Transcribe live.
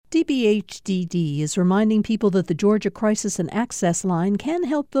GBHDD is reminding people that the Georgia Crisis and Access Line can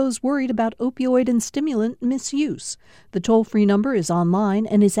help those worried about opioid and stimulant misuse. The toll-free number is online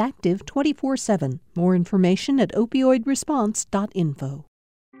and is active 24/7. More information at opioidresponse.info.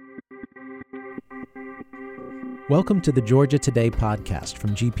 Welcome to the Georgia Today podcast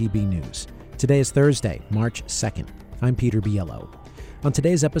from GPB News. Today is Thursday, March 2nd. I'm Peter Biello. On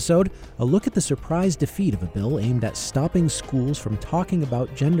today's episode, a look at the surprise defeat of a bill aimed at stopping schools from talking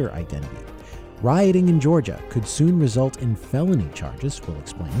about gender identity. Rioting in Georgia could soon result in felony charges, we'll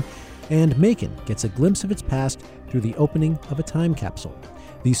explain. And Macon gets a glimpse of its past through the opening of a time capsule.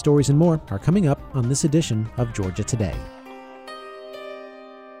 These stories and more are coming up on this edition of Georgia Today.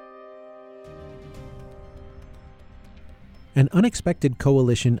 An unexpected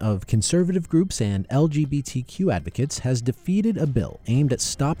coalition of conservative groups and LGBTQ advocates has defeated a bill aimed at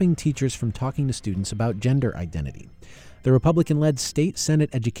stopping teachers from talking to students about gender identity. The Republican-led State Senate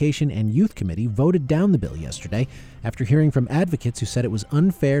Education and Youth Committee voted down the bill yesterday after hearing from advocates who said it was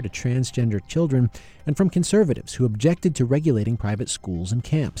unfair to transgender children and from conservatives who objected to regulating private schools and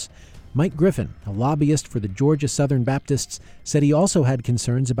camps. Mike Griffin, a lobbyist for the Georgia Southern Baptists, said he also had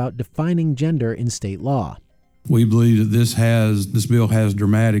concerns about defining gender in state law. We believe that this bill has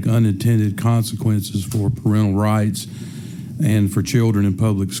dramatic unintended consequences for parental rights and for children in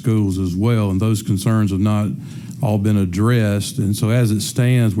public schools as well, and those concerns have not all been addressed. And so as it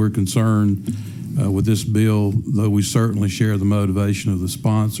stands, we're concerned with this bill, though we certainly share the motivation of the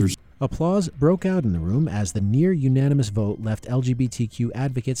sponsors. Applause broke out in the room as the near-unanimous vote left LGBTQ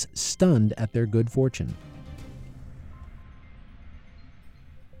advocates stunned at their good fortune.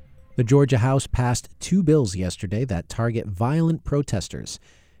 The Georgia House passed two bills yesterday that target violent protesters.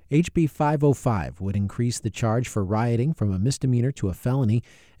 HB 505 would increase the charge for rioting from a misdemeanor to a felony.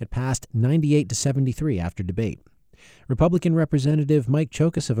 It passed 98 to 73 after debate. Republican Representative Mike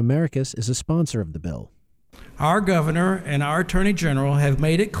Chokas of Americus is a sponsor of the bill. Our governor and our attorney general have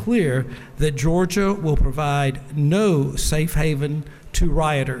made it clear that Georgia will provide no safe haven to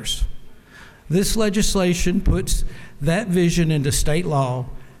rioters. This legislation puts that vision into state law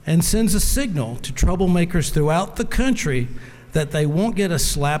and sends a signal to troublemakers throughout the country that they won't get a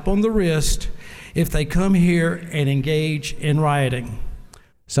slap on the wrist if they come here and engage in rioting.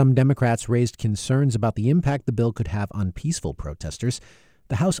 Some Democrats raised concerns about the impact the bill could have on peaceful protesters.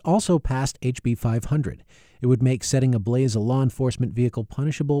 The House also passed HB 500. It would make setting ablaze a law enforcement vehicle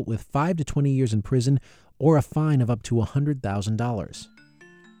punishable with 5 to 20 years in prison or a fine of up to $100,000.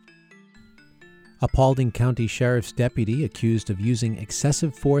 A Paulding County Sheriff's deputy accused of using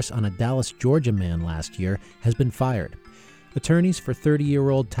excessive force on a Dallas, Georgia man last year has been fired. Attorneys for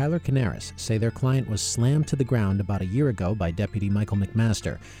 30-year-old Tyler Canaris say their client was slammed to the ground about a year ago by Deputy Michael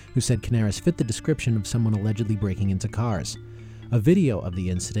McMaster, who said Canaris fit the description of someone allegedly breaking into cars. A video of the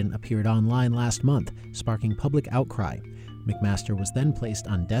incident appeared online last month, sparking public outcry. McMaster was then placed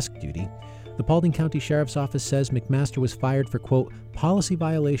on desk duty. The Paulding County Sheriff's Office says McMaster was fired for, quote, policy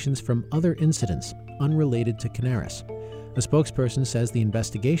violations from other incidents unrelated to Canaris. A spokesperson says the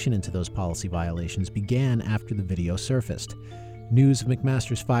investigation into those policy violations began after the video surfaced. News of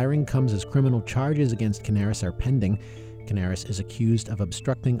McMaster's firing comes as criminal charges against Canaris are pending. Canaris is accused of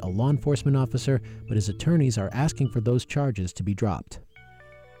obstructing a law enforcement officer, but his attorneys are asking for those charges to be dropped.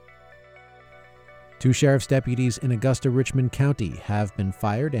 Two sheriff's deputies in Augusta-Richmond County have been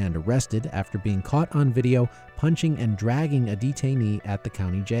fired and arrested after being caught on video punching and dragging a detainee at the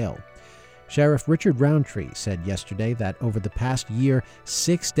county jail. Sheriff Richard Roundtree said yesterday that over the past year,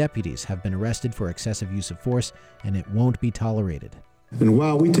 6 deputies have been arrested for excessive use of force, and it won't be tolerated. And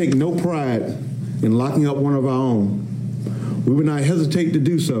while we take no pride in locking up one of our own, we would not hesitate to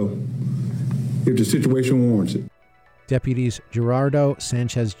do so if the situation warrants it. Deputies Gerardo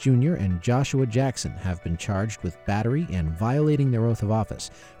Sanchez Jr. and Joshua Jackson have been charged with battery and violating their oath of office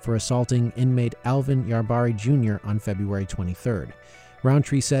for assaulting inmate Alvin Yarbari Jr. on February 23rd.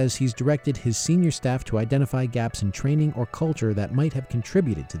 Roundtree says he's directed his senior staff to identify gaps in training or culture that might have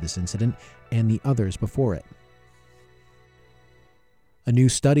contributed to this incident and the others before it. A new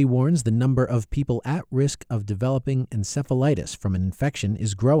study warns the number of people at risk of developing encephalitis from an infection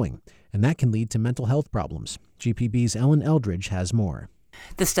is growing, and that can lead to mental health problems. GPB's Ellen Eldridge has more.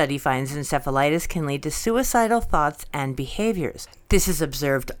 The study finds encephalitis can lead to suicidal thoughts and behaviors. This is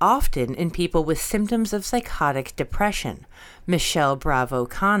observed often in people with symptoms of psychotic depression. Michelle Bravo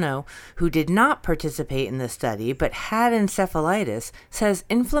Cano, who did not participate in the study but had encephalitis, says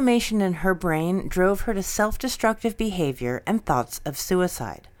inflammation in her brain drove her to self-destructive behavior and thoughts of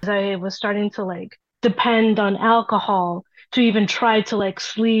suicide. I was starting to depend on alcohol to even try to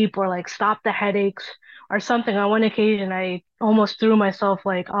sleep or stop the headaches or something. On one occasion, I almost threw myself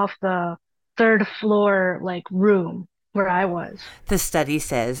like off the third floor like room where I was. The study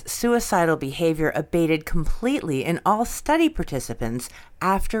says suicidal behavior abated completely in all study participants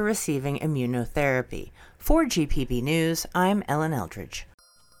after receiving immunotherapy. For GPB News, I'm Ellen Eldridge.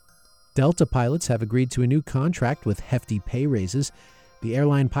 Delta pilots have agreed to a new contract with hefty pay raises. The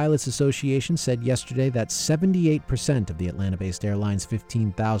Airline Pilots Association said yesterday that 78% of the Atlanta-based airline's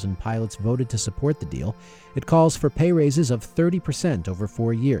 15,000 pilots voted to support the deal. It calls for pay raises of 30% over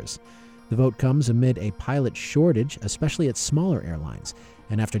 4 years. The vote comes amid a pilot shortage, especially at smaller airlines,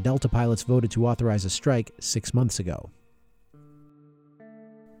 and after Delta pilots voted to authorize a strike 6 months ago.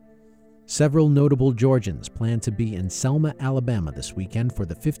 Several notable Georgians plan to be in Selma, Alabama this weekend for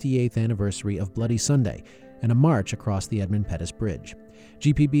the 58th anniversary of Bloody Sunday and a march across the Edmund Pettus Bridge.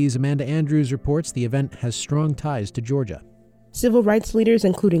 GPB's Amanda Andrews reports the event has strong ties to Georgia. Civil rights leaders,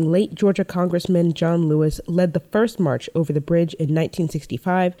 including late Georgia Congressman John Lewis, led the first march over the bridge in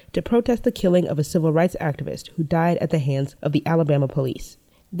 1965 to protest the killing of a civil rights activist who died at the hands of the Alabama police.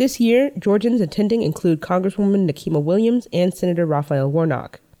 This year, Georgians attending include Congresswoman Nikema Williams and Senator Raphael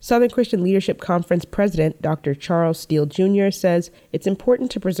Warnock. Southern Christian Leadership Conference President Dr. Charles Steele Jr. says it's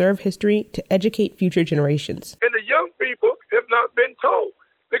important to preserve history to educate future generations. And the young people have not been told,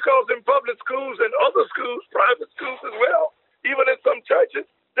 because in public schools and other schools, private schools as well, even in some churches,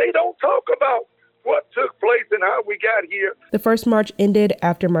 they don't talk about what took place and how we got here. The first march ended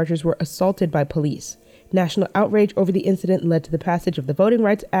after marchers were assaulted by police. National outrage over the incident led to the passage of the Voting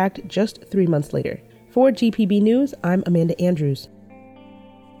Rights Act just 3 months later. For GPB News, I'm Amanda Andrews.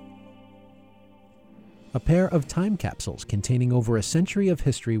 A pair of time capsules containing over a century of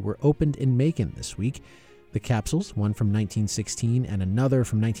history were opened in Macon this week. The capsules, one from 1916 and another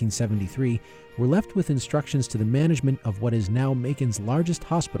from 1973, were left with instructions to the management of what is now Macon's largest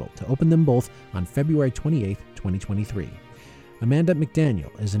hospital to open them both on February 28, 2023. Amanda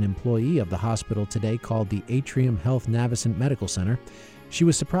McDaniel is an employee of the hospital today called the Atrium Health Navicent Medical Center. She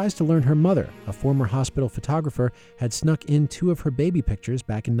was surprised to learn her mother, a former hospital photographer, had snuck in 2 of her baby pictures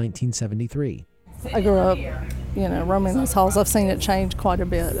back in 1973. I grew up, roaming those halls. I've seen it change quite a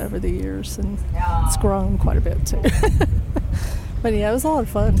bit over the years, and it's grown quite a bit too. But yeah, it was a lot of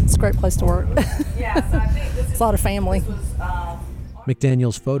fun. It's a great place to work. It's a lot of family.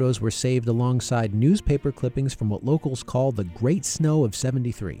 McDaniel's photos were saved alongside newspaper clippings from what locals call the Great Snow of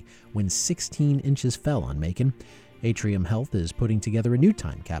 '73, when 16 inches fell on Macon. Atrium Health is putting together a new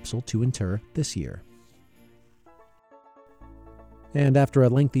time capsule to inter this year. And after a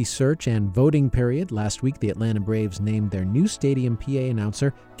lengthy search and voting period, last week the Atlanta Braves named their new stadium PA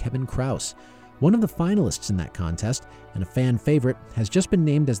announcer, Kevin Krause. One of the finalists in that contest, and a fan favorite, has just been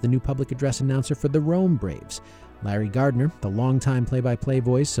named as the new public address announcer for the Rome Braves. Larry Gardner, the longtime play-by-play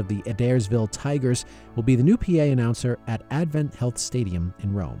voice of the Adairsville Tigers, will be the new PA announcer at Advent Health Stadium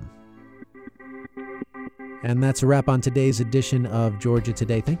in Rome. And that's a wrap on today's edition of Georgia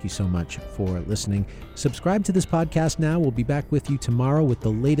Today. Thank you so much for listening. Subscribe to this podcast now. We'll be back with you tomorrow with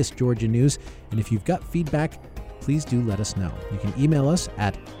the latest Georgia news. And if you've got feedback, please do let us know. You can email us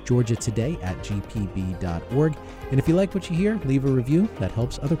at georgiatoday@gpb.org. And if you like what you hear, leave a review. That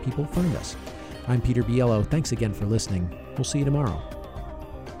helps other people find us. I'm Peter Biello. Thanks again for listening. We'll see you tomorrow.